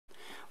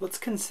Let's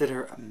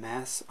consider a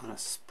mass on a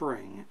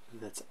spring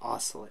that's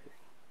oscillating.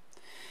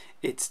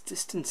 Its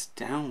distance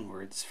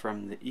downwards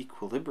from the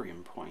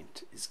equilibrium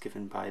point is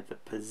given by the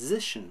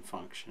position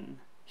function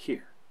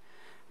here.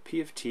 P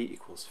of t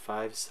equals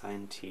 5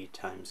 sine t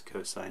times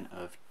cosine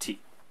of t.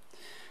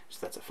 So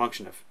that's a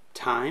function of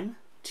time,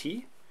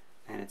 t,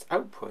 and its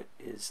output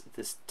is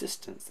this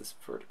distance, this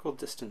vertical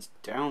distance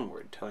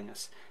downward, telling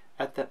us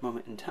at that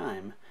moment in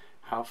time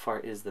how far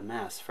is the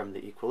mass from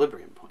the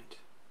equilibrium point.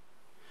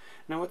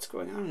 Now what's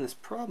going on in this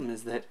problem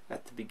is that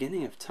at the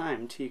beginning of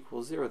time, t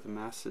equals 0, the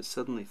mass is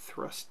suddenly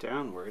thrust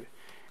downward,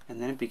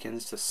 and then it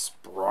begins to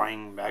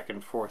spring back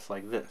and forth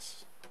like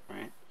this,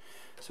 right?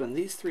 So in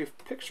these three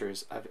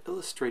pictures, I've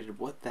illustrated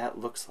what that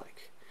looks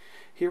like.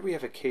 Here we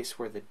have a case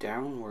where the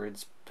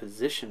downwards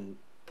position,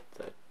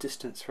 the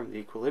distance from the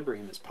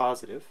equilibrium, is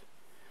positive.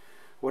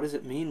 What does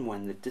it mean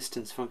when the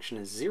distance function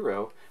is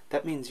 0?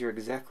 That means you're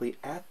exactly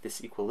at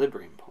this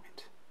equilibrium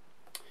point.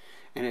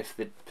 And if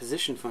the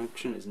position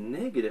function is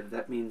negative,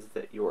 that means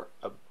that you're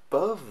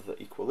above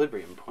the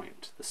equilibrium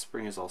point. The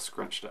spring is all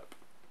scrunched up.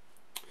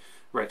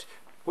 Right,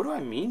 what do I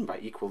mean by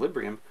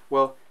equilibrium?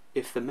 Well,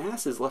 if the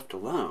mass is left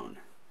alone,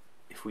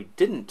 if we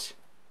didn't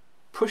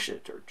push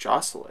it or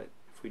jostle it,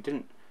 if we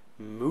didn't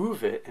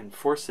move it and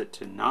force it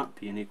to not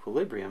be in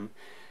equilibrium,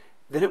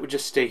 then it would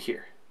just stay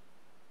here.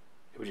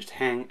 It would just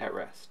hang at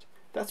rest.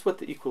 That's what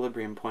the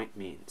equilibrium point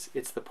means.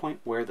 It's the point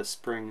where the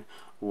spring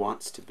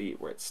wants to be,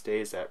 where it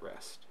stays at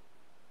rest.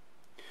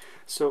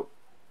 So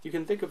you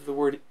can think of the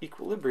word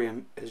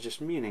equilibrium as just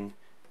meaning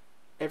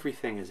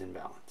everything is in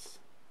balance.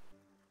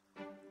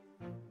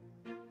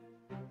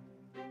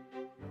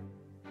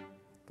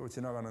 또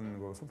지나가는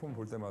거 소품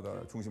볼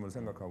때마다 중심을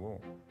생각하고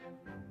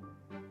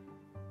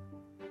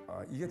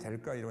이게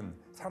될까 이런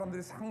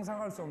사람들이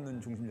상상할 수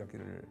없는 중심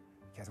잡기를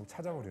계속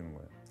찾아보려는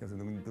거예요. 그래서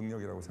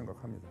능력이라고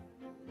생각합니다.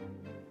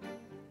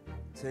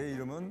 제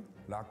이름은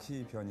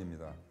락키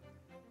변입니다.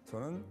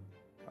 저는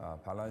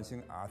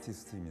밸런싱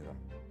아티스트입니다.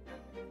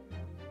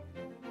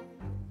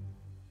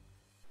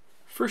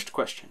 First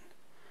question.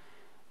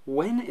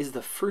 When is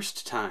the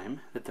first time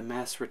that the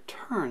mass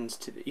returns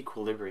to the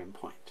equilibrium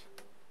point?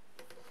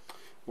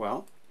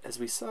 Well, as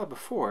we saw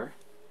before,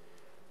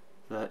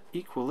 the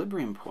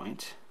equilibrium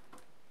point,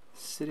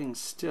 sitting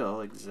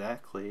still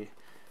exactly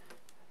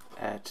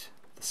at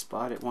the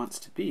spot it wants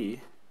to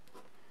be,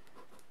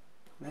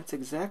 that's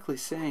exactly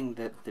saying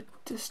that the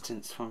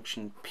distance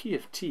function p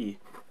of t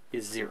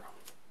is 0.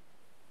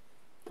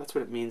 That's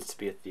what it means to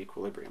be at the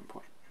equilibrium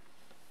point.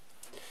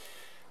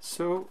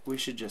 So we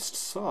should just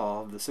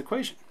solve this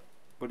equation.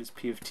 What is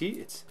p of t?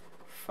 It's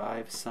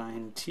 5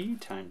 sine t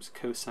times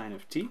cosine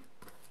of t.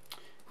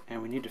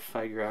 And we need to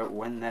figure out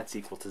when that's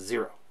equal to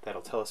 0.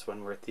 That'll tell us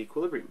when we're at the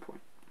equilibrium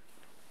point.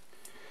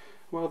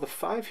 Well, the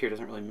 5 here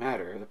doesn't really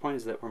matter. The point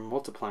is that we're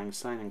multiplying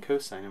sine and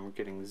cosine and we're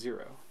getting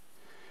 0.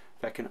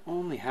 That can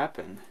only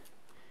happen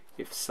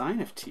if sine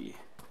of t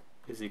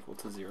is equal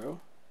to 0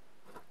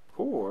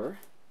 or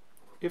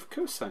if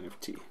cosine of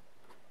t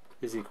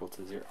is equal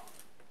to 0.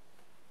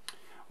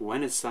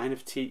 When is sine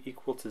of t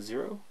equal to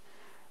 0?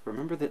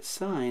 Remember that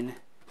sine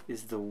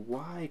is the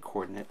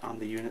y-coordinate on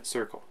the unit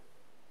circle.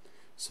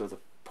 So the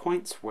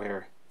points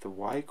where the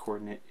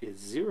y-coordinate is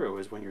 0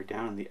 is when you're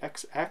down on the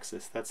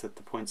x-axis. That's at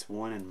the points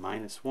 1 and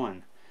minus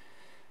 1.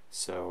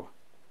 So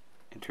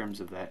in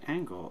terms of that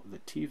angle, the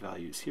t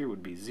values here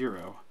would be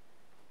 0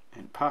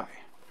 and pi.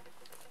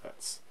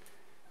 That's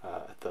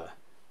at the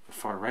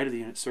far right of the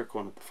unit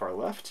circle and at the far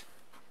left.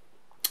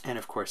 And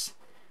of course,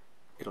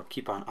 it'll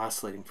keep on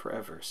oscillating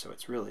forever, so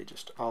it's really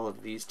just all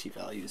of these t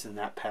values in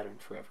that pattern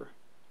forever.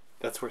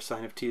 That's where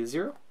sine of t is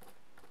 0.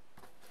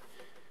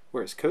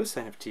 Whereas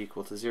cosine of t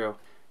equal to 0,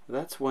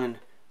 that's when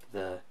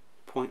the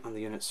point on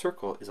the unit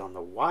circle is on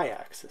the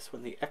y-axis.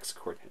 When the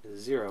x-coordinate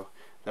is 0,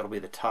 that'll be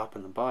the top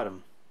and the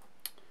bottom.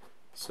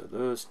 So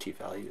those t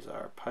values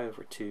are pi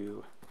over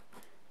 2,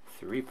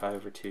 3 pi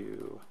over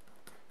 2,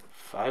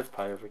 5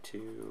 pi over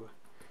 2,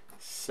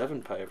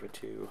 7 pi over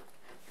 2,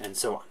 and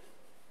so on.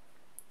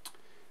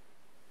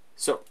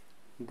 So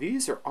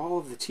these are all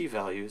of the t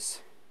values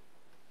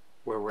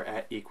where we're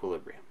at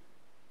equilibrium.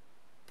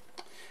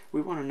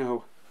 We want to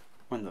know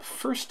when the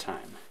first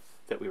time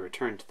that we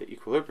return to the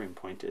equilibrium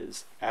point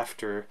is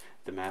after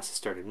the mass has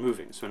started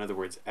moving. So in other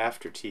words,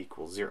 after t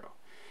equals 0.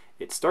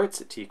 It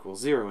starts at t equals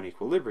 0 in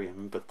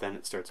equilibrium, but then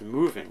it starts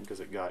moving because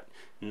it got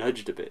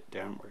nudged a bit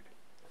downward.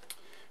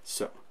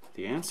 So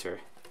the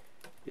answer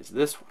is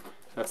this one.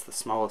 That's the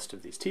smallest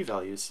of these t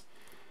values.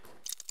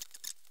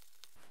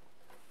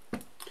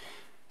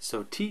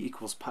 So t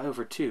equals pi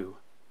over 2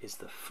 is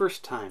the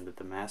first time that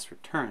the mass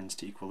returns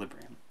to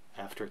equilibrium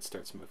after it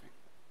starts moving.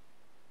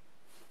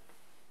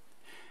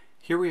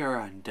 Here we are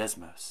on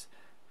Desmos.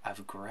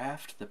 I've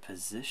graphed the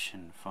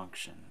position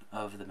function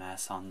of the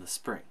mass on the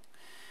spring.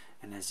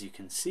 And as you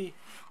can see,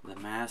 the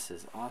mass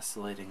is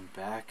oscillating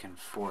back and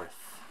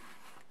forth.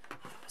 The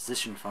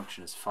position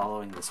function is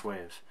following this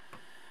wave.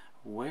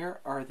 Where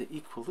are the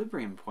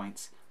equilibrium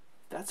points?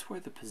 That's where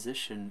the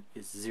position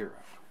is 0.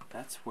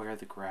 That's where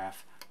the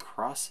graph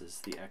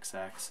crosses the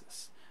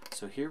x-axis.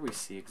 So here we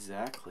see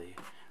exactly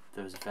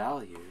those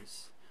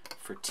values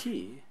for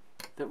t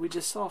that we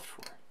just solved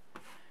for.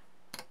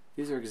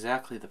 These are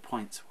exactly the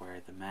points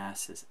where the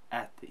mass is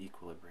at the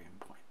equilibrium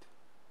point.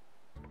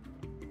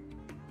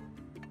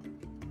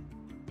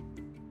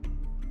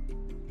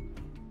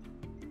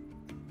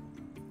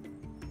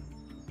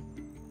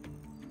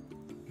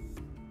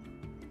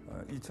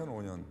 아,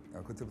 2005년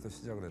그때부터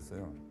시작을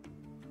했어요.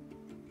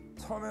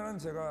 처음에는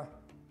제가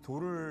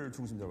돌을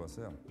중심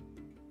잡았어요.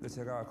 근데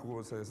제가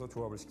그곳에서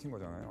조합을 시킨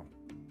거잖아요.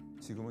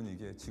 지금은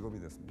이게 직업이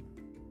됐습니다.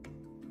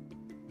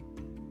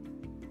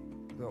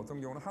 그래서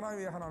어떤 경우는 하나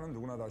위에 하나는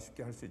누구나 다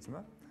쉽게 할 수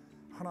있지만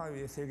하나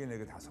위에 3개,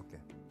 4개, 5개.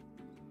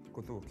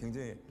 그것도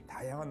굉장히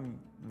다양한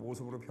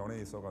모습으로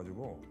변해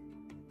있어가지고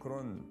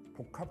그런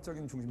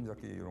복합적인 중심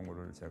잡기 이런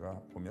거를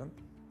제가 보면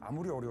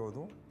아무리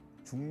어려워도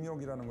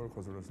중력이라는 걸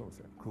거슬러 수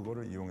없어요.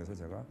 그거를 이용해서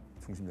제가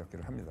중심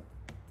잡기를 합니다.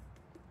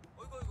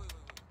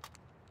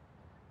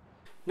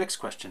 Next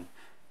question.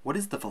 What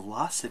is the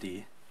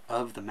velocity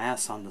of the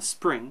mass on the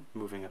spring,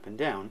 moving up and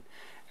down,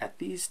 at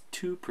these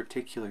two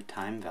particular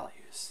time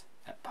values,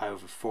 at pi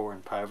over 4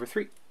 and pi over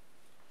 3?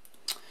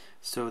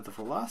 So the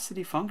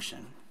velocity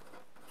function,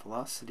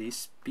 velocity,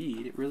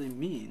 speed, it really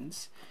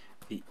means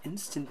the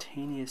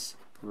instantaneous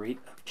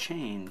rate of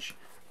change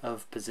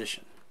of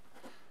position.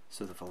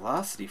 So the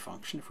velocity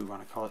function, if we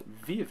want to call it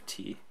v of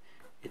t,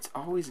 it's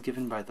always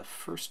given by the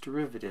first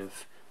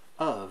derivative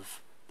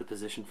of the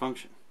position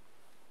function.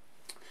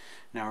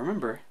 Now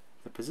remember,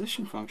 the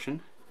position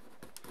function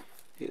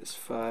is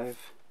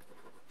 5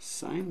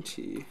 sine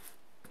t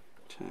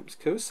times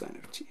cosine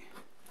of t.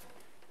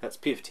 That's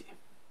p of t.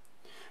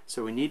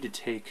 So we need to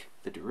take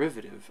the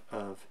derivative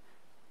of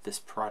this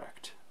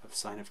product of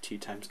sine of t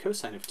times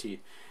cosine of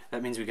t.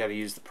 That means we got to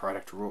use the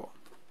product rule.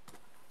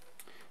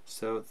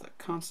 So the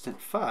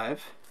constant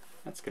 5,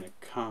 that's going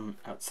to come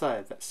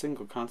outside. That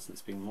single constant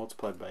is being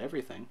multiplied by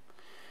everything.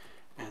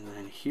 And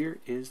then here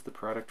is the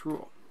product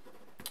rule.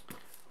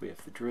 We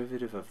have the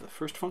derivative of the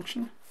first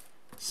function,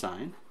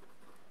 sine,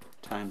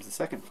 times the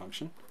second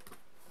function,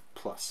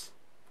 plus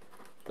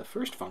the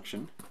first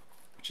function,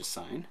 which is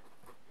sine,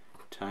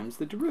 times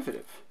the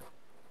derivative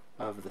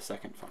of the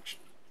second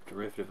function,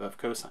 derivative of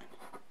cosine.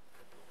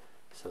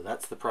 So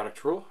that's the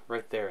product rule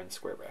right there in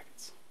square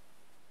brackets.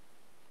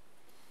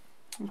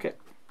 Okay,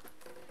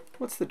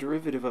 what's the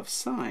derivative of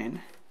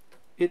sine?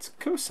 It's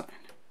cosine.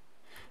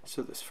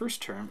 So this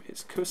first term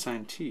is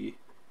cosine t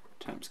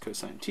times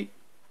cosine t.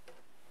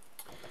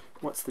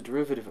 What's the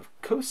derivative of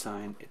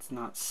cosine? It's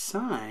not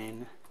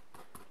sine,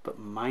 but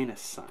minus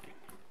sine.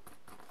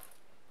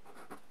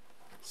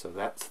 So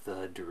that's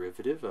the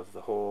derivative of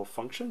the whole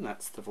function.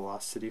 That's the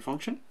velocity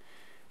function.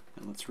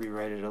 And let's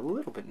rewrite it a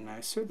little bit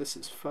nicer. This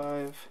is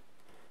 5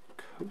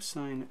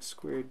 cosine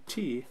squared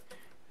t.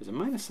 There's a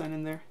minus sign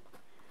in there.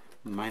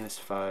 Minus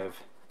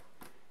 5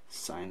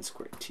 sine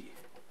squared t.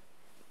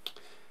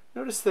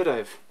 Notice that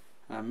I've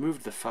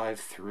moved the 5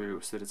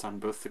 through so that it's on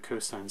both the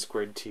cosine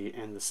squared t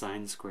and the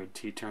sine squared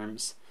t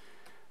terms.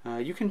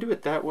 You can do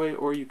it that way,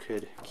 or you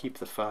could keep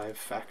the 5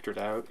 factored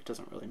out. It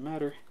doesn't really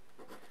matter.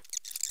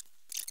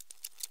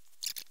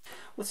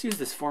 Let's use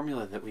this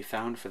formula that we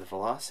found for the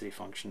velocity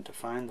function to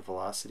find the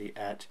velocity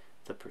at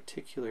the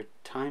particular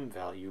time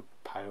value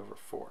pi over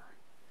 4.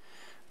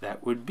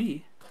 That would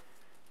be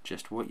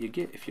just what you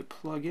get if you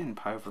plug in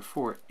pi over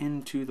 4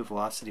 into the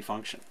velocity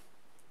function,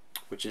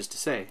 which is to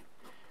say,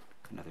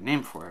 another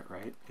name for it,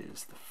 right,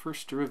 is the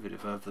first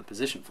derivative of the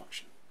position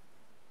function.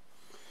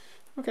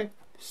 Okay,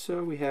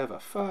 so we have a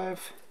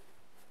 5,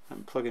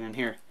 I'm plugging in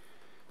here,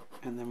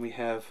 and then we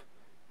have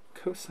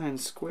cosine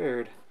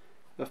squared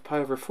of pi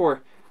over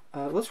 4.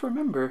 Let's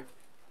remember,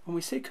 when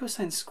we say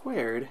cosine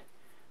squared,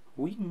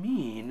 we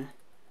mean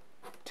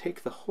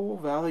take the whole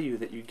value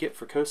that you get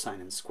for cosine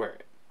and square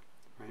it,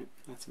 right?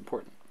 That's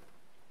important.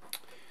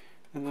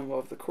 And then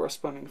we'll have the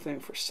corresponding thing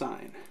for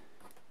sine.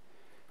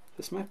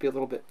 This might be a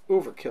little bit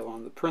overkill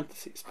on the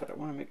parentheses, but I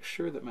want to make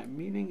sure that my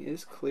meaning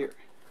is clear.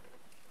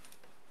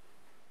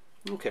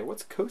 Okay,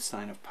 what's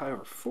cosine of pi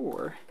over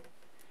 4?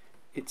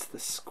 It's the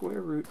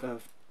square root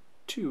of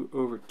 2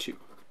 over 2.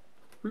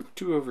 Root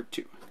 2 over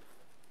 2.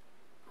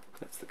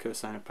 That's the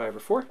cosine of pi over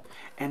 4.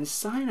 And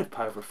sine of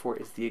pi over 4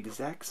 is the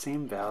exact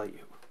same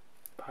value.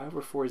 Pi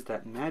over 4 is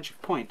that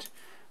magic point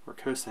where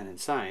cosine and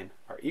sine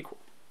are equal.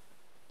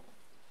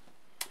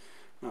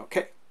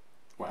 Okay,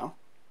 well,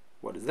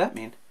 what does that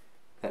mean?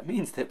 That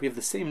means that we have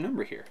the same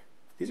number here.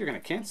 These are going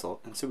to cancel,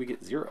 and so we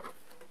get 0.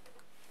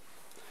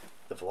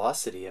 The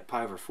velocity at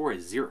pi over 4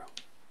 is 0.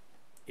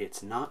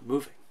 It's not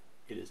moving.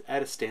 It is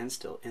at a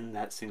standstill in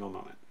that single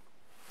moment.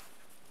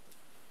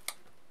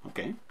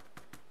 Okay,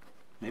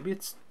 maybe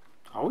it's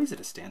always at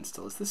a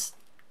standstill. Is this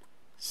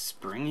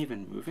spring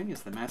even moving?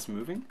 Is the mass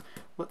moving?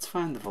 Let's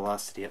find the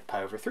velocity at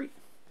pi over 3.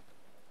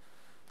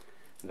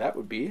 That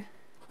would be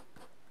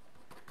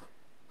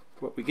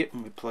what we get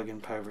when we plug in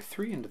pi over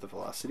 3 into the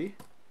velocity,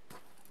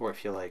 or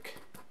if you like,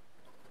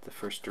 the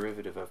first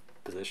derivative of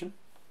position.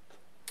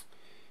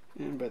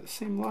 And by the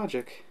same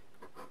logic,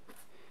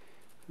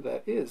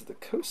 that is the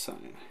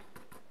cosine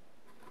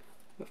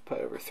of pi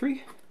over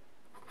 3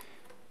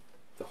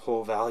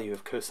 whole value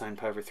of cosine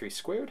pi over 3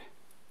 squared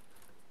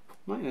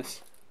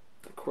minus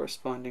the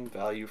corresponding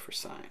value for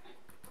sine.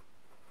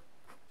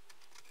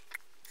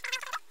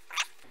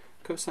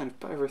 Cosine of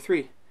pi over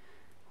 3,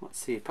 let's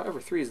see, pi over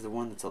 3 is the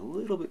one that's a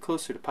little bit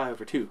closer to pi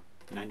over 2,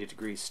 90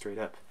 degrees straight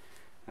up.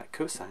 That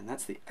cosine,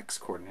 that's the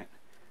x-coordinate,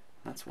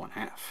 that's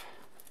 1/2.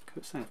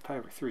 Cosine of pi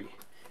over 3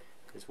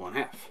 is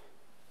 1/2.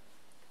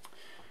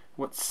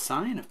 What's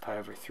sine of pi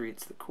over 3?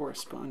 It's the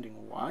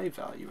corresponding y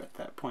value at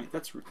that point.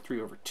 That's root 3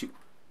 over 2.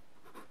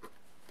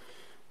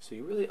 So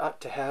you really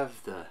ought to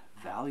have the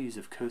values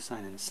of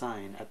cosine and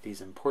sine at these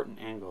important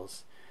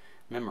angles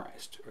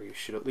memorized, or you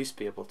should at least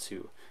be able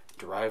to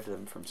derive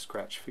them from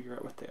scratch, figure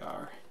out what they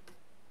are.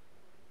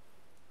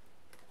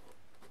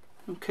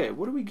 Okay,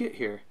 what do we get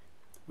here?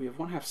 We have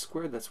 1/2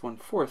 squared, that's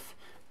 1/4.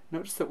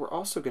 Notice that we're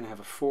also going to have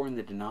a 4 in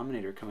the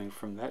denominator coming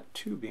from that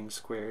 2 being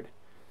squared.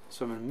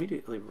 So I'm going to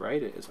immediately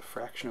write it as a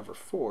fraction over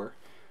 4,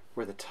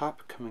 where the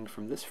top coming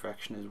from this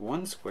fraction is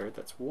 1 squared,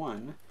 that's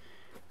 1.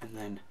 And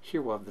then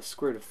here we'll have the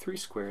square root of 3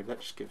 squared,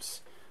 that just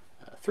gives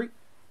 3.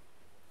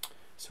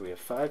 So we have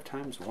 5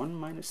 times 1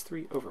 minus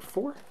 3 over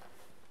 4.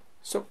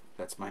 So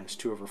that's minus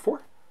 2 over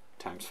 4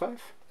 times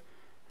 5.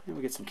 And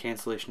we get some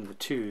cancellation of the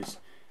 2's,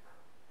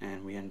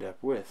 and we end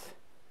up with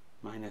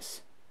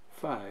minus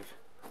 5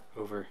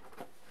 over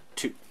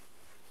 2.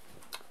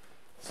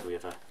 So we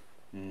have a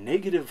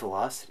negative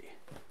velocity.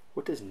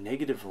 What does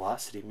negative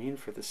velocity mean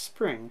for the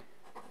spring?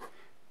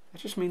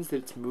 That just means that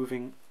it's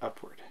moving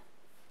upward.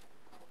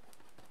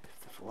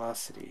 If the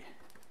velocity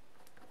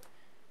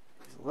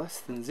is less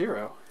than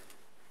 0,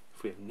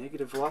 if we have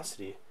negative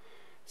velocity,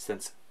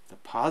 since the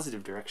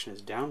positive direction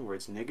is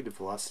downwards, negative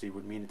velocity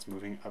would mean it's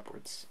moving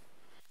upwards.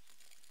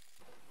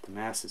 The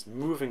mass is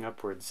moving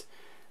upwards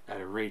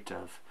at a rate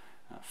of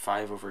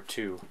 5 over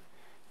 2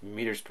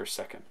 meters per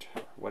second,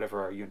 or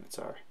whatever our units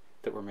are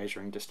that we're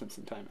measuring distance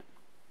and time in.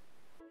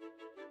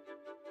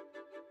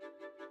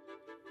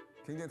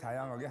 굉장히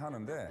다양하게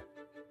하는데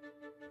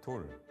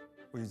돌,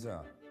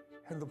 의자,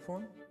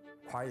 핸드폰,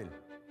 과일.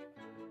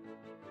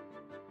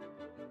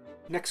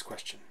 Next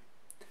question.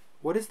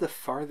 What is the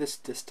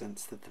farthest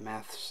distance that the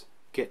mass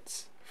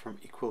gets from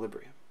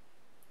equilibrium?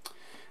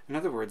 In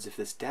other words, if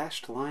this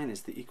dashed line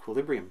is the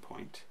equilibrium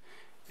point,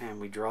 and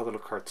we draw a little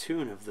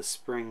cartoon of the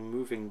spring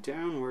moving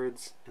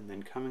downwards and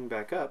then coming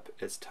back up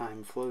as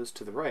time flows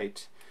to the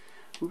right,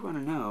 we want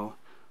to know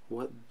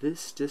what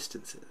this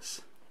distance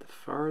is. The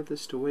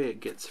farthest away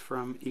it gets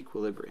from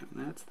equilibrium.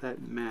 That's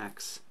that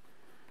max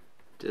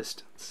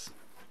distance.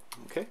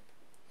 Okay?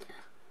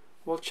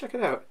 Well, check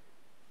it out.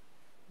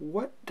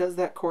 What does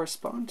that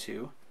correspond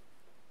to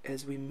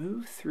as we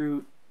move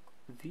through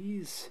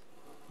these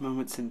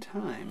moments in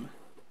time?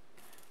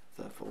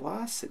 The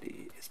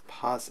velocity is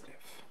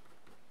positive.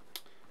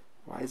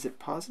 Why is it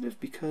positive?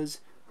 Because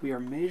we are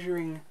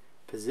measuring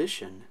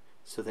position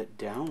so that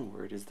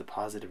downward is the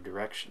positive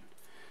direction.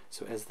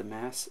 So as the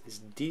mass is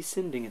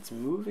descending, it's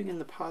moving in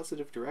the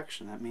positive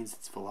direction. That means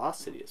its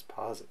velocity is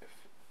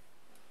positive.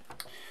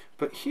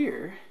 But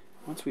here,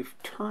 once we've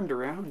turned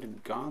around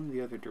and gone the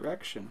other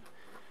direction,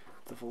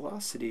 the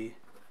velocity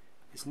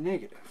is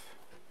negative.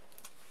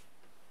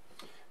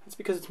 That's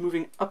because it's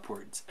moving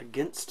upwards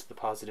against the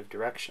positive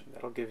direction.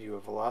 That'll give you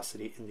a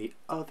velocity in the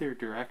other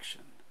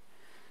direction.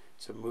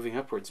 So moving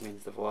upwards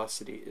means the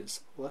velocity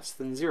is less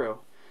than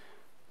 0.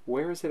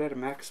 Where is it at a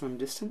maximum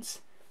distance?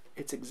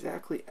 It's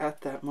exactly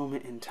at that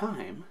moment in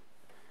time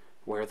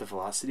where the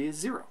velocity is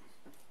 0.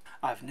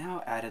 I've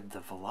now added the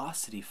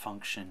velocity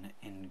function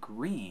in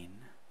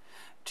green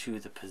to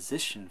the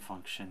position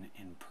function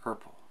in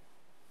purple.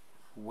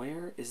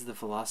 Where is the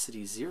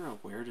velocity 0?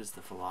 Where does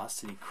the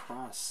velocity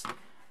cross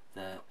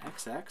the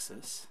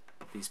x-axis,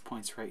 these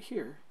points right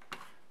here?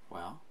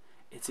 Well,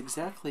 it's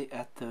exactly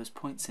at those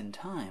points in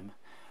time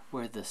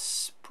where the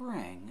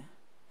spring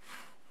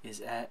is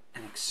at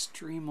an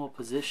extremal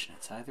position.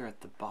 It's either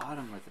at the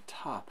bottom or the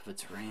top of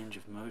its range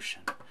of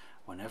motion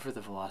whenever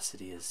the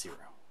velocity is 0.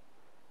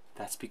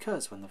 That's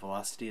because when the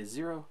velocity is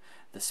 0,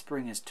 the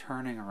spring is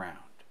turning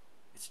around.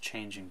 It's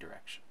changing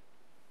direction.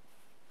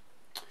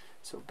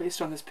 So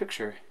based on this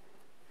picture,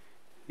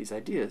 these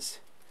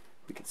ideas,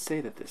 we could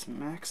say that this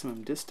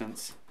maximum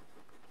distance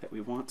that we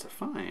want to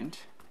find,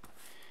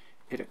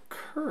 it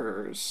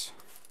occurs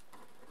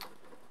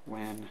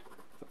when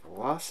the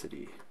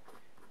velocity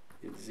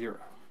is 0.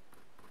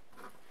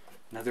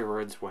 In other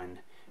words, when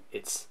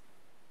it's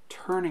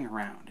turning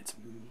around, it's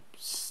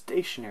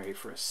stationary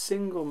for a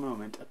single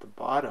moment at the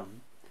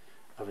bottom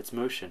of its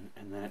motion,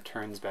 and then it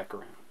turns back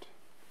around.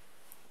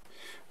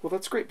 Well,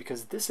 that's great,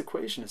 because this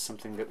equation is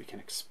something that we can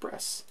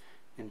express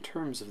in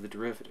terms of the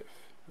derivative.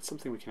 That's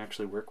something we can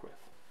actually work with.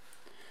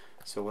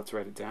 So let's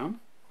write it down.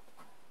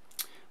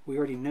 We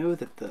already know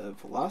that the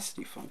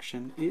velocity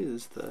function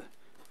is the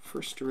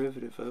first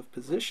derivative of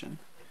position.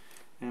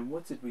 And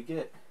what did we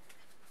get?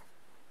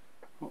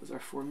 What was our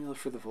formula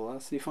for the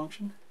velocity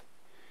function?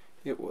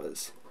 It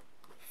was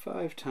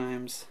 5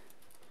 times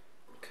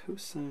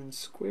cosine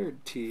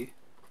squared t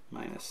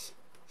minus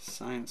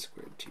sine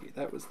squared t.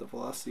 That was the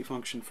velocity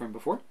function from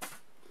before.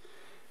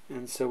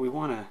 And so we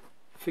want to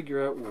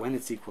figure out when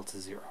it's equal to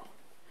 0.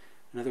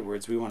 In other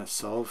words, we want to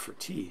solve for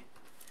t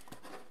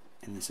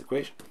in this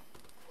equation.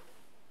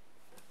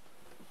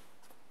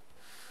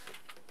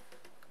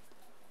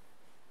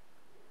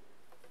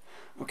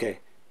 Okay,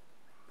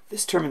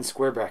 this term in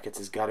square brackets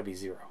has got to be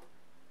 0.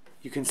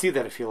 You can see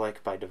that if you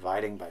like by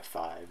dividing by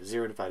 5.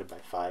 0 divided by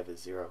 5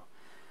 is 0.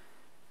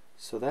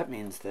 So that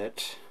means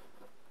that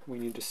we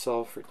need to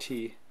solve for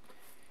t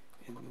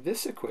in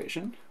this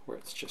equation, where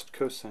it's just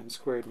cosine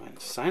squared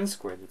minus sine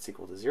squared that's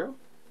equal to 0.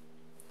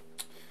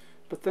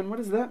 But then what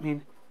does that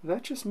mean?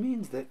 That just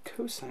means that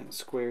cosine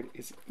squared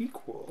is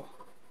equal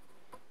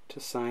to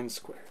sine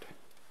squared.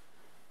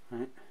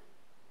 Right?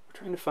 We're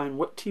trying to find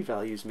what t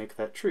values make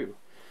that true.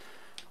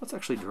 Let's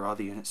actually draw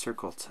the unit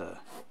circle to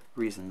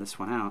reason this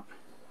one out.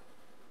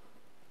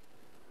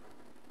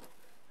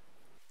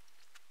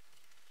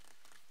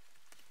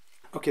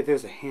 Okay,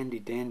 there's a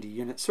handy-dandy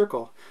unit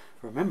circle.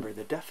 Remember,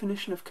 the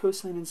definition of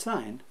cosine and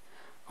sine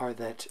are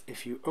that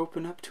if you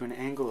open up to an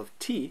angle of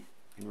t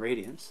in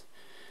radians,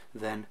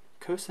 then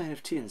cosine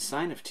of t and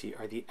sine of t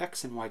are the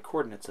x and y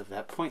coordinates of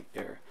that point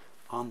there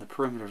on the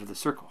perimeter of the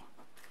circle,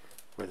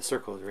 where the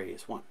circle is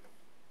radius 1.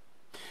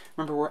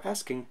 Remember, we're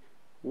asking,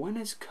 when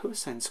is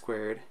cosine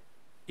squared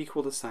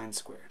equal to sine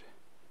squared?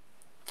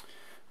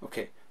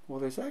 Okay, well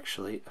there's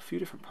actually a few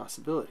different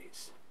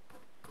possibilities.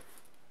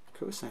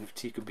 Cosine of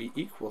t could be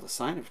equal to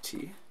sine of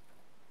t,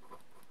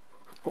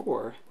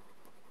 or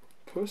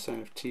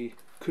cosine of t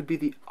could be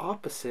the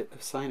opposite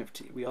of sine of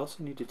t. We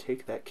also need to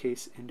take that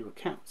case into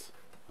account,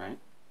 right?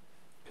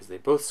 Because they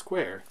both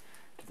square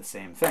to the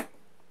same thing.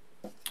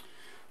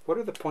 What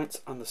are the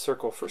points on the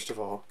circle, first of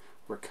all,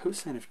 where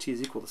cosine of t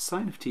is equal to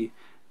sine of t?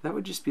 That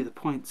would just be the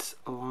points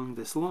along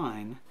this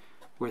line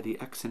where the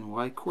x and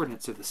y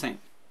coordinates are the same.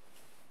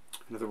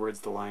 In other words,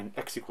 the line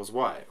x equals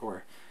y,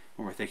 or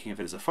when we're thinking of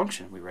it as a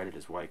function, we write it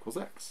as y equals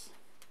x.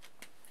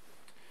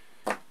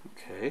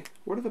 Okay,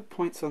 what are the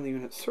points on the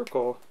unit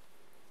circle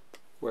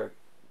where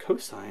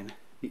cosine,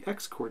 the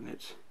x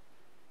coordinate,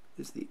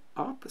 is the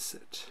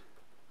opposite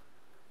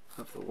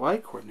of the y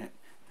coordinate?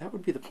 That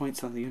would be the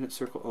points on the unit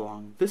circle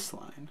along this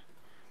line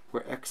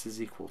where x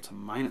is equal to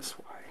minus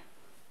y.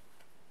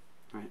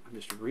 Right, I'm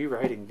just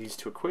rewriting these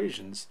two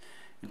equations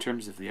in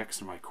terms of the x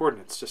and y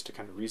coordinates just to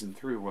kind of reason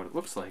through what it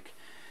looks like.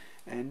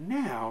 And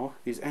now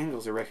these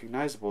angles are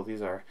recognizable.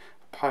 These are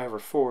pi over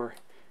 4,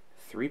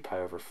 3 pi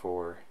over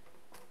 4,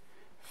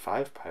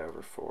 5 pi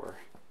over 4,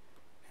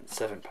 and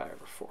 7 pi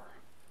over 4.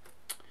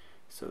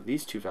 So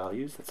these two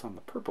values, that's on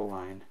the purple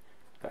line,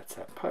 that's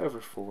at pi over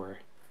 4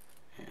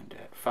 and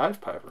at 5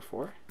 pi over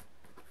 4.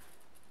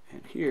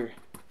 And here,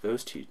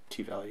 those two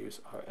t values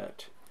are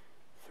at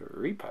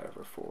 3 pi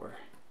over 4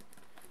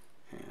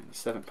 and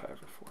 7 pi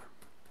over 4.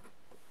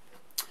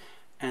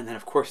 And then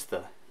of course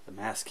the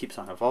mass keeps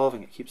on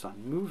evolving, it keeps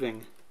on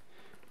moving,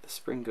 the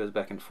spring goes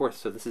back and forth,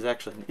 so this is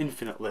actually an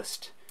infinite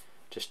list,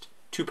 just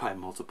 2 pi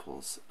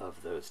multiples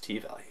of those t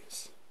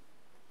values.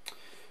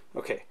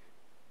 Okay,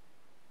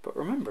 but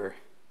remember,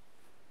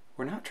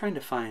 we're not trying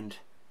to find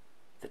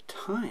the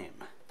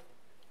time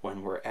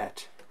when we're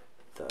at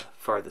the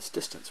farthest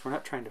distance. We're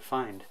not trying to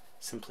find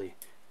simply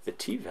the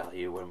t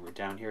value when we're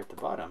down here at the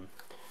bottom.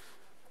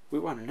 We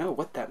want to know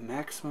what that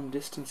maximum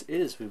distance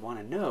is. We want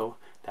to know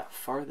that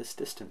farthest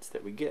distance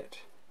that we get.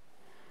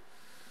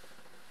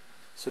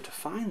 So to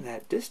find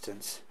that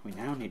distance, we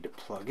now need to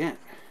plug in.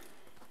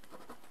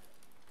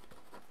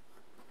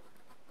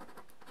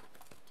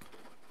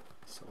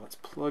 So let's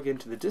plug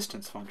into the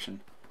distance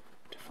function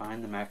to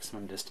find the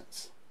maximum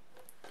distance.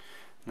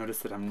 Notice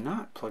that I'm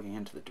not plugging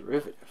into the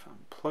derivative,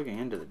 I'm plugging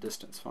into the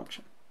distance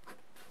function.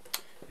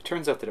 It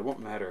turns out that it won't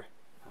matter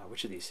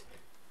which of these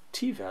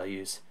t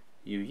values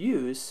you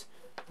use,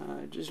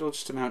 it'll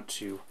just amount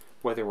to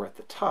whether we're at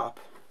the top,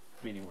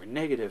 meaning we're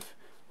negative,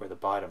 or the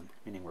bottom,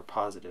 meaning we're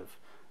positive,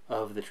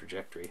 of the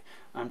trajectory.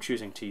 I'm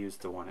choosing to use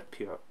the one at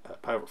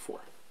pi over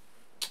 4.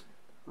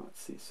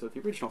 Let's see, so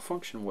the original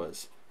function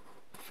was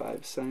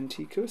 5 sine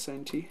t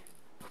cosine t,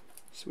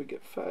 so we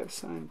get 5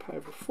 sine pi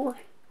over 4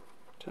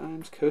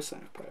 times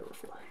cosine of pi over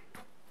 4.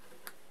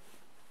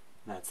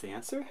 That's the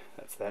answer.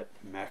 That's that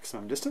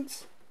maximum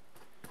distance.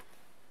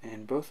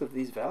 And both of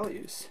these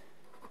values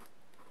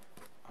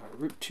are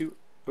root 2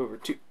 over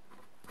 2.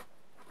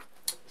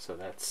 So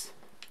that's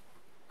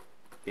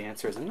the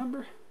answer is a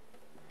number.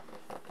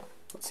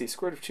 Let's see,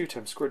 square root of 2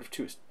 times square root of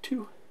 2 is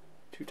 2.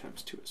 2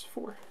 times 2 is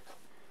 4.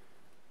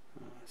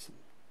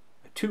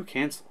 A 2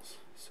 cancels,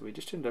 so we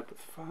just end up with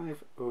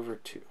 5 over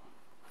 2.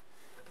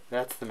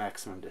 That's the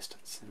maximum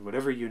distance in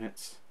whatever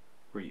units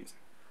we're using.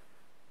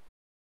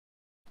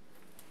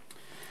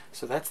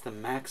 So that's the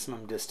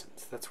maximum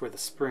distance. That's where the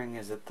spring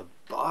is at the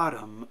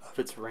bottom of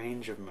its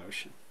range of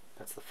motion.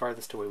 That's the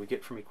farthest away we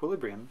get from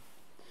equilibrium.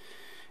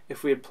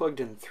 If we had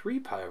plugged in 3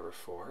 pi over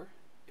 4,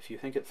 if you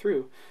think it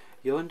through,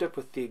 you'll end up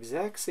with the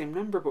exact same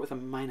number but with a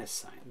minus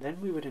sign.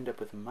 Then we would end up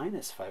with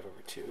minus 5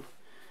 over 2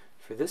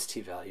 for this t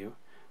value.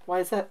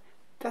 Why is that?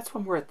 That's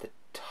when we're at the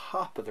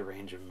top of the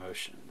range of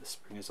motion. The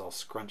spring is all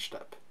scrunched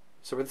up.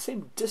 So we're the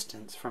same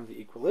distance from the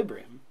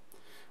equilibrium,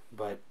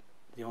 but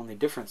The only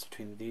difference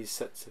between these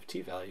sets of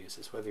t values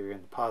is whether you're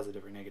in the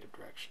positive or negative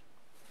direction.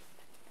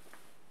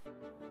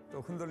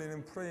 또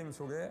흔들리는 프레임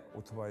속에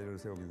오토바이를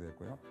세우기도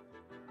했고요.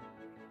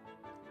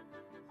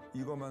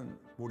 이것만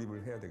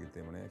몰입을 해야 되기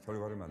때문에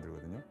결과를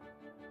만들거든요.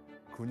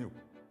 근육,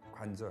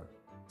 관절,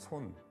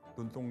 손,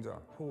 눈동자,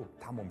 호흡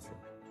다 멈춰요.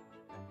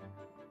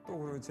 또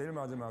그리고 제일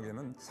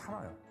마지막에는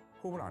참아요.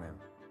 호흡을 안 해요.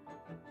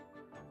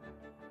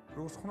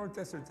 그리고 손을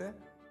뗐을 때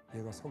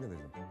얘가 서게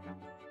되죠.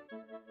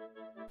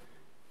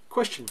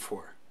 Question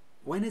 4.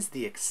 When is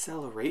the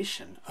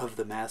acceleration of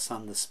the mass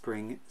on the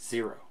spring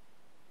 0?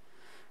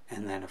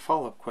 And then a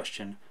follow-up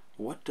question,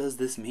 what does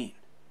this mean?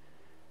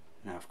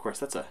 Now, of course,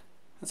 that's a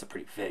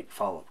pretty vague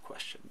follow-up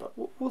question, but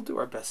we'll do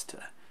our best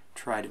to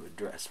try to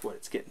address what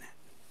it's getting at.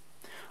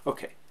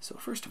 Okay, so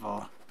first of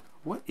all,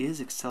 what is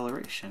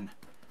acceleration?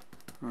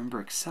 Remember,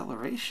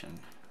 acceleration,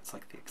 it's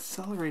like the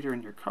accelerator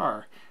in your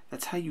car.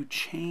 That's how you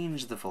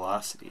change the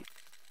velocity.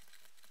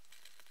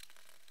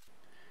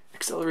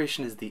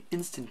 Acceleration is the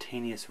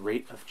instantaneous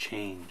rate of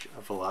change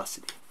of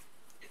velocity.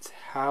 It's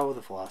how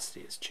the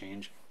velocity is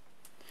changing.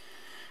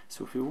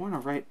 So if we want to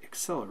write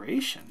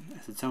acceleration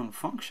as its own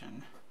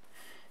function,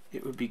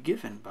 it would be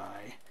given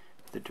by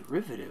the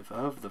derivative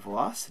of the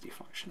velocity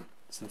function,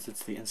 since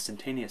it's the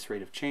instantaneous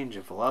rate of change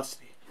of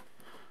velocity.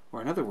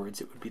 Or in other words,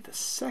 it would be the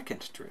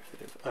second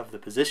derivative of the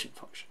position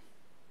function.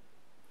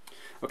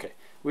 Okay,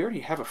 we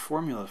already have a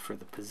formula for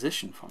the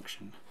position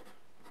function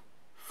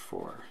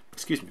for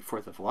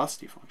the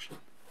velocity function.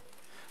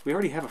 We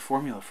already have a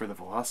formula for the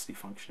velocity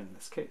function in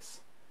this case.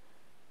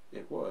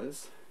 It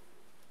was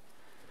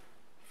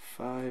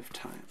 5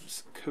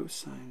 times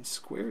cosine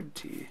squared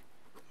t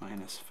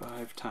minus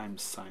 5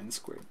 times sine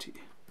squared t.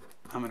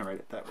 I'm going to write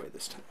it that way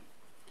this time.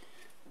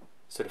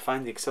 So to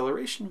find the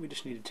acceleration, we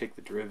just need to take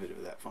the derivative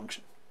of that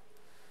function.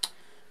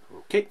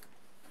 Okay.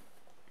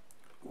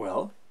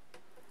 Well,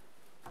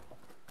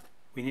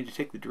 we need to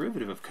take the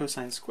derivative of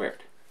cosine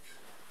squared.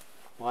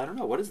 Well, I don't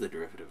know. What is the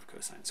derivative of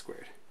cosine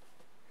squared?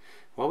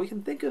 Well, we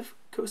can think of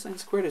cosine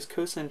squared as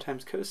cosine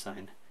times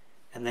cosine,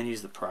 and then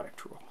use the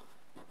product rule.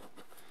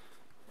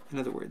 In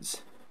other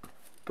words,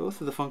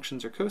 both of the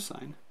functions are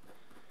cosine,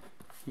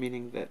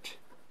 meaning that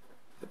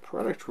the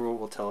product rule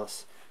will tell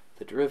us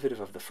the derivative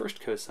of the first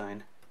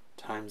cosine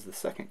times the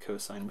second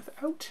cosine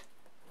without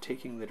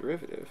taking the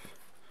derivative,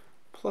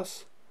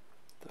 plus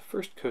the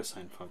first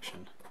cosine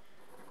function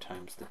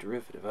times the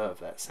derivative of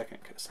that second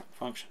cosine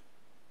function.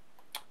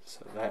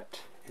 So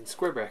that, in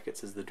square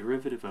brackets, is the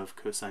derivative of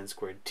cosine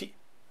squared t,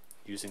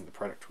 using the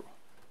product rule.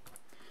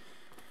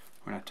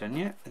 We're not done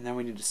yet, and then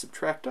we need to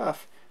subtract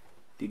off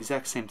the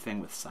exact same thing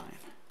with sine.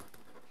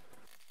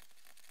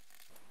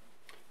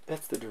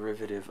 That's the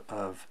derivative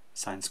of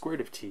sine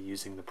squared of t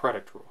using the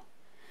product rule.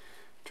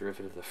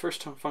 Derivative of the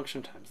first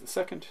function times the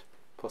second,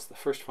 plus the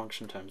first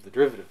function times the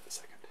derivative of the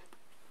second.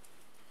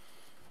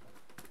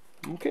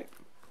 Okay.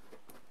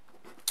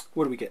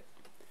 What do we get?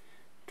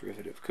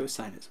 Derivative of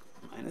cosine is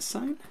minus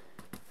sine.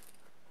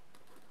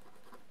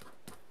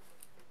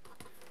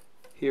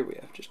 Here we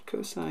have just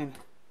cosine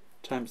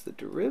times the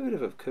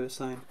derivative of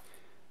cosine.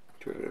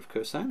 Derivative of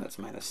cosine, that's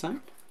minus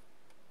sine.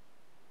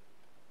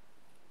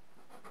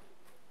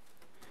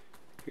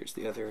 Here's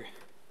the other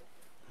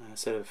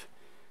set of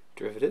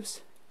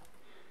derivatives.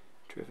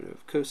 Derivative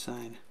of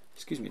sine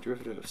is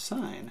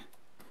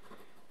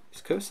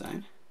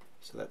cosine,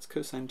 so that's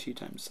cosine t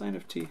times sine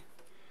of t.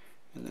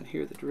 And then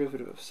here the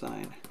derivative of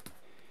sine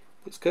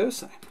is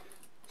cosine.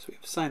 So we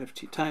have sine of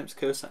t times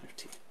cosine of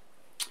t.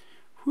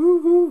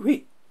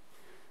 Woo-hoo-wee!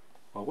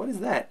 Well, what is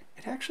that?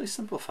 It actually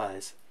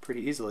simplifies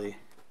pretty easily.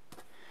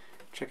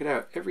 Check it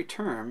out. Every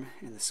term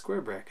in the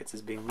square brackets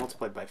is being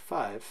multiplied by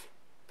 5.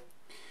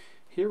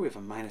 Here we have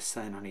a minus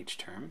sign on each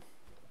term.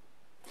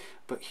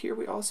 But here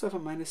we also have a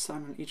minus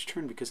sign on each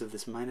term because of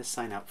this minus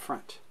sign out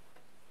front.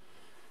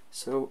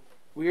 So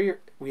we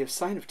have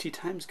sine of t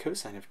times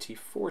cosine of t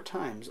 4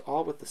 times,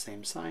 all with the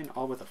same sign,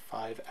 all with a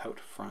 5 out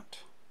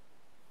front.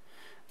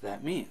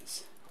 That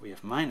means we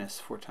have minus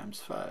 4 times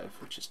 5,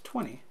 which is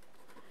 20,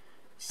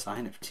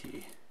 sine of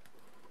t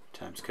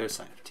times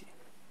cosine of t.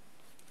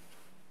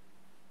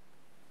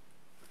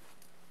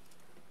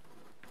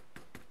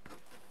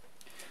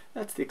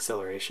 That's the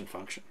acceleration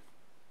function.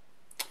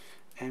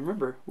 And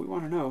remember, we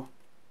want to know,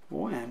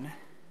 when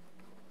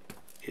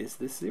is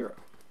this 0?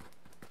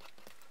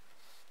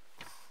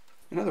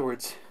 In other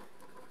words,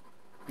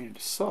 we need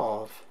to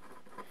solve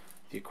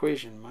the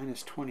equation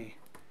minus 20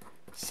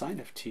 sine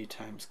of t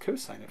times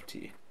cosine of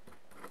t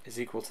is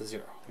equal to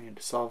 0. We need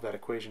to solve that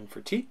equation for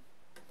t.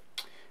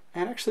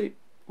 And actually,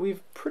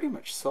 we've pretty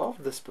much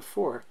solved this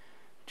before.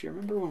 Do you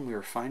remember when we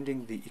were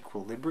finding the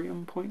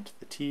equilibrium point,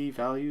 the t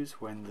values,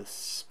 when the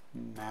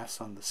mass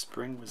on the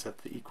spring was at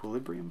the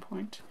equilibrium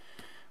point?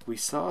 We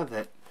saw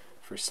that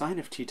for sine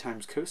of t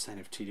times cosine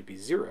of t to be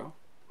 0,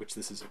 which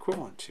this is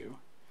equivalent to,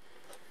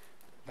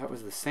 that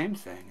was the same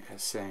thing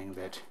as saying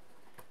that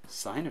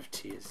sine of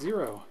t is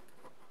 0,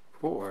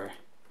 or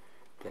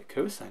that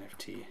cosine of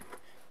t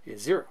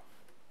is 0.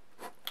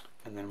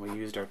 And then we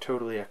used our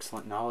totally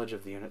excellent knowledge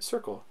of the unit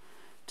circle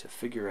to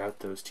figure out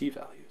those t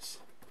values.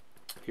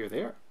 Here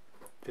they are.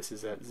 This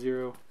is at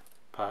 0,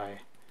 pi,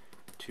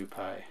 2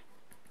 pi,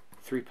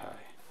 3 pi,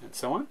 and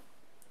so on.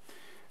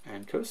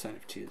 And cosine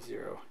of t is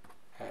 0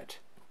 at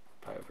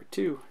pi over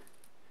 2,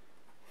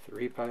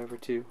 3 pi over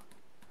 2,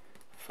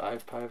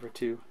 5 pi over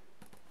 2,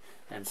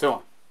 and so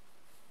on.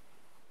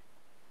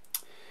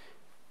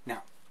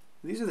 Now,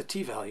 these are the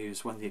t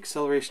values when the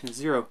acceleration is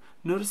 0.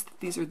 Notice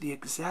that these are the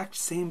exact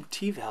same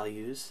t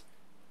values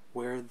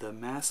where the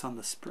mass on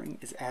the spring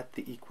is at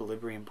the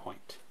equilibrium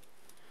point.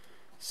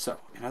 So,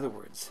 in other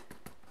words,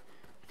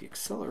 the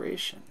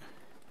acceleration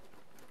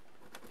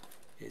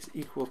is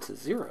equal to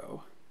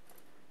 0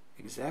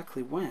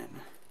 exactly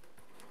when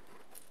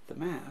the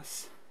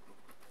mass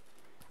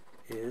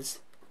is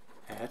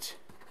at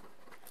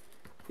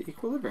the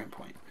equilibrium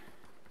point.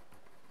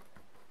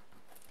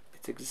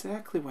 It's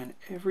exactly when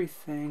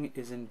everything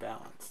is in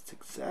balance. It's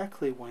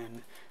exactly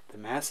when the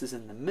mass is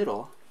in the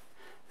middle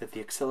that the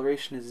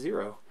acceleration is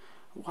 0.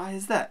 Why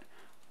is that?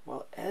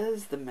 Well,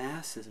 as the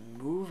mass is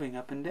moving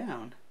up and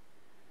down,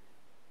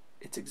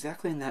 it's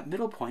exactly in that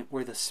middle point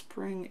where the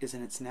spring is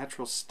in its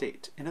natural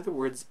state. In other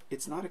words,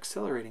 it's not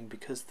accelerating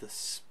because the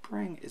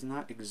spring is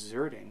not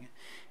exerting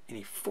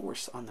any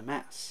force on the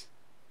mass.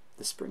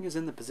 The spring is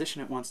in the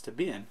position it wants to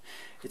be in.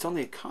 It's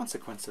only a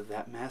consequence of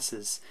that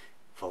mass's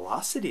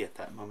velocity at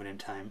that moment in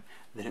time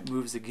that it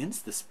moves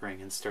against the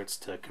spring and starts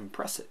to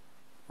compress it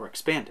or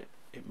expand it.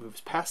 It moves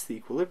past the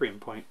equilibrium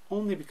point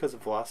only because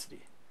of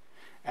velocity.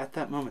 At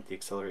that moment, the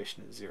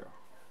acceleration is 0.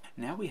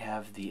 Now we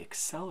have the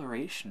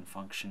acceleration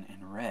function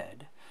in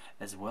red,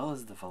 as well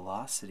as the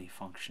velocity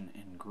function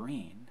in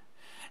green,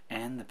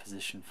 and the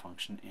position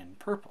function in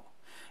purple.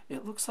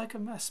 It looks like a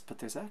mess, but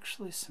there's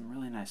actually some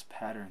really nice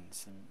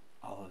patterns in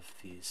all of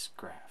these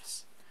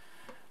graphs.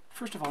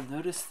 First of all,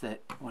 notice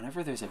that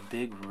whenever there's a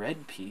big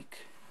red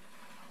peak,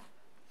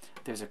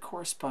 there's a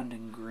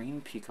corresponding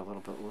green peak a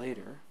little bit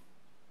later,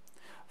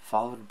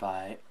 followed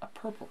by a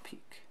purple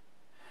peak.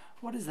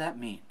 What does that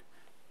mean?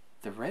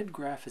 The red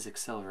graph is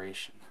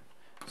acceleration.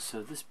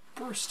 So this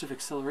burst of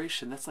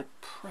acceleration, that's like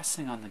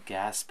pressing on the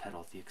gas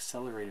pedal, the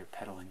accelerator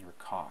pedal in your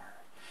car.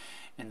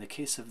 In the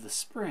case of the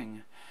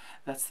spring,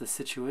 that's the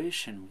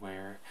situation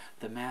where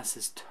the mass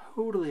is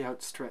totally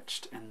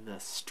outstretched and the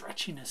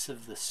stretchiness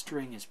of the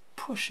string is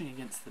pushing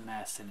against the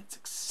mass and it's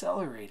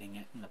accelerating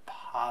it in the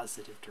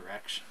positive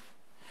direction.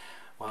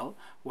 Well,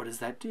 what does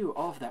that do?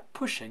 All of that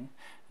pushing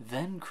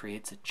then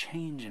creates a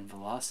change in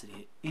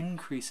velocity. It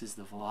increases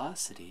the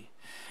velocity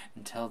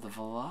until the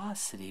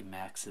velocity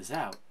maxes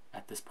out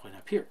at this point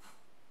up here.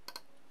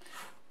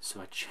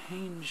 So a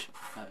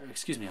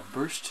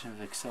burst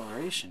of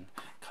acceleration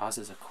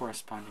causes a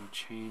corresponding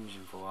change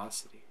in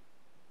velocity.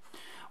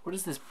 What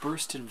does this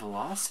burst in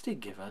velocity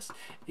give us?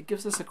 It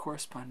gives us a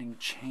corresponding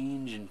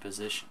change in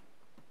position.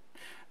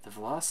 The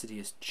velocity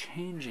is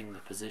changing the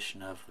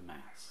position of the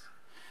mass.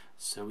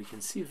 So we can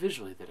see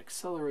visually that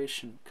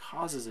acceleration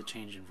causes a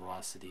change in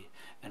velocity,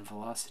 and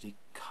velocity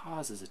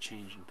causes a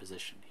change in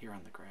position here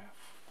on the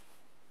graph.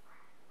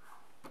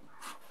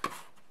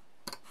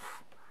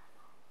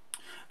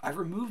 I've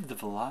removed the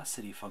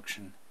velocity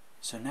function,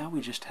 so now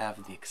we just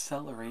have the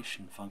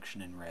acceleration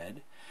function in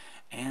red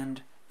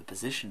and the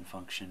position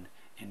function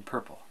in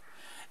purple.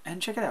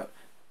 And check it out.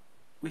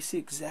 We see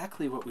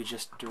exactly what we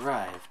just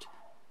derived.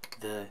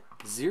 The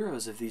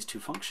zeros of these two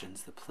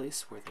functions, the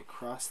place where they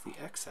cross the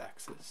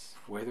x-axis,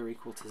 where they're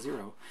equal to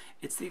 0,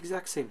 it's the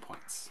exact same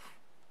points.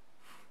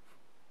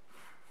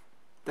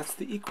 That's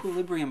the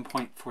equilibrium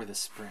point for the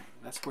spring.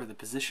 That's where the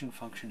position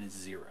function is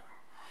 0.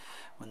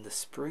 When the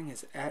spring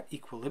is at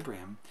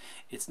equilibrium,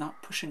 it's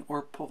not pushing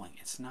or pulling.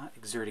 It's not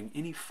exerting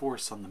any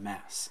force on the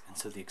mass, and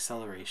so the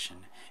acceleration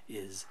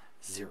is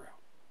 0.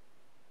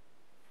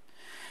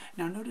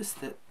 Now notice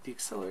that the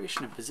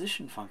acceleration and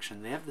position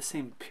function, they have the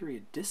same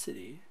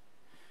periodicity.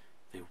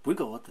 They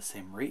wiggle at the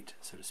same rate,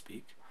 so to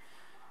speak.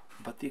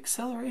 But the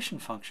acceleration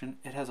function,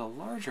 it has a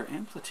larger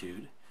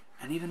amplitude,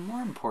 and even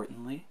more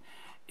importantly,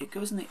 it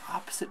goes in the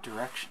opposite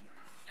direction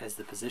as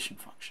the position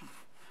function.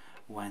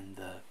 When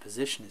the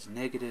position is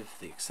negative,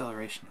 the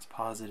acceleration is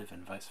positive,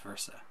 and vice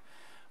versa.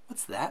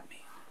 What's that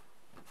mean?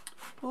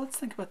 Well, let's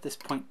think about this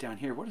point down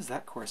here. What does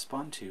that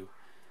correspond to?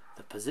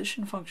 The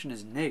position function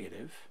is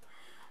negative,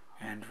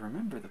 and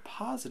remember the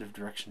positive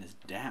direction is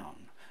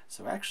down.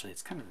 So actually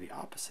it's kind of the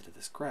opposite of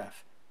this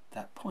graph.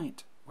 That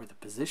point where the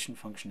position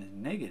function is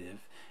negative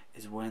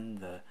is when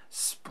the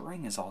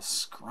spring is all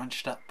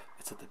scrunched up.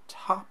 It's at the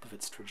top of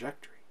its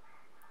trajectory.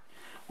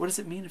 What does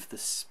it mean if the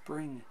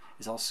spring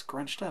is all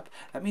scrunched up?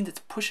 That means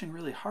it's pushing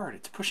really hard.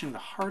 It's pushing the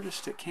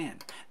hardest it can.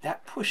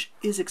 That push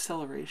is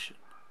acceleration.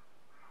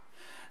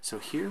 So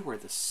here where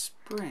the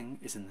spring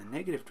is in the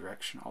negative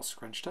direction, all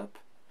scrunched up,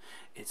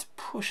 it's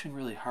pushing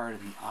really hard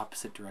in the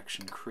opposite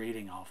direction,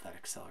 creating all of that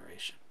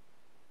acceleration.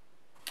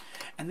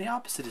 And the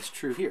opposite is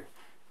true here.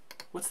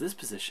 What's this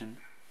position?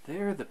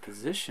 There the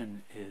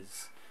position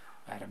is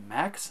at a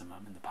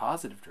maximum in the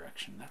positive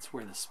direction. That's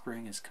where the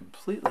spring is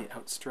completely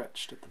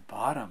outstretched at the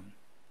bottom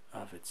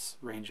of its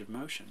range of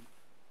motion.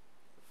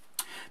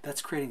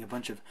 That's creating a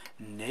bunch of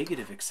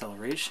negative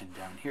acceleration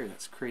down here.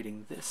 That's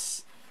creating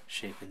this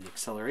shape in the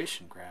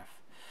acceleration graph.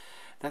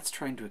 That's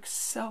trying to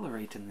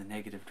accelerate in the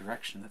negative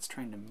direction. That's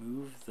trying to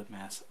move the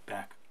mass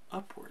back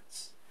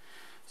upwards.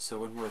 So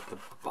when we're at the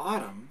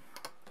bottom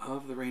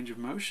of the range of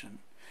motion,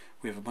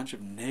 we have a bunch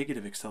of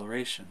negative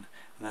acceleration,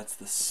 and that's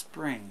the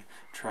spring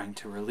trying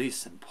to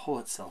release and pull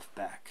itself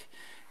back.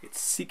 It's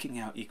seeking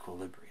out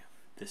equilibrium.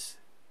 This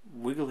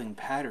wiggling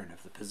pattern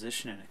of the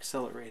position and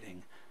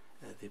accelerating,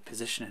 the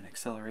position and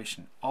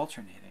acceleration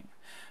alternating,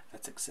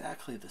 that's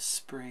exactly the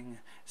spring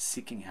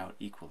seeking out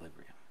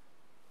equilibrium.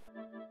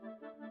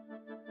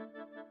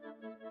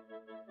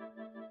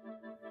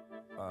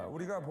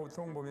 우리가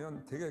보통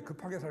보면 되게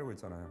급하게 살고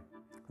있잖아요.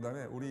 그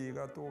다음에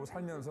우리가 또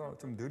살면서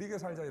좀 느리게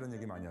살자 이런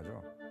얘기 많이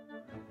하죠.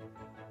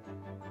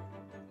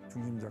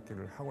 중심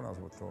잡기를 하고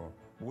나서부터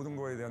모든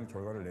거에 대한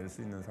결과를 낼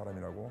수 있는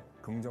사람이라고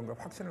긍정과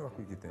확신을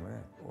갖고 있기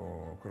때문에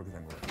그렇게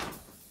된 거예요.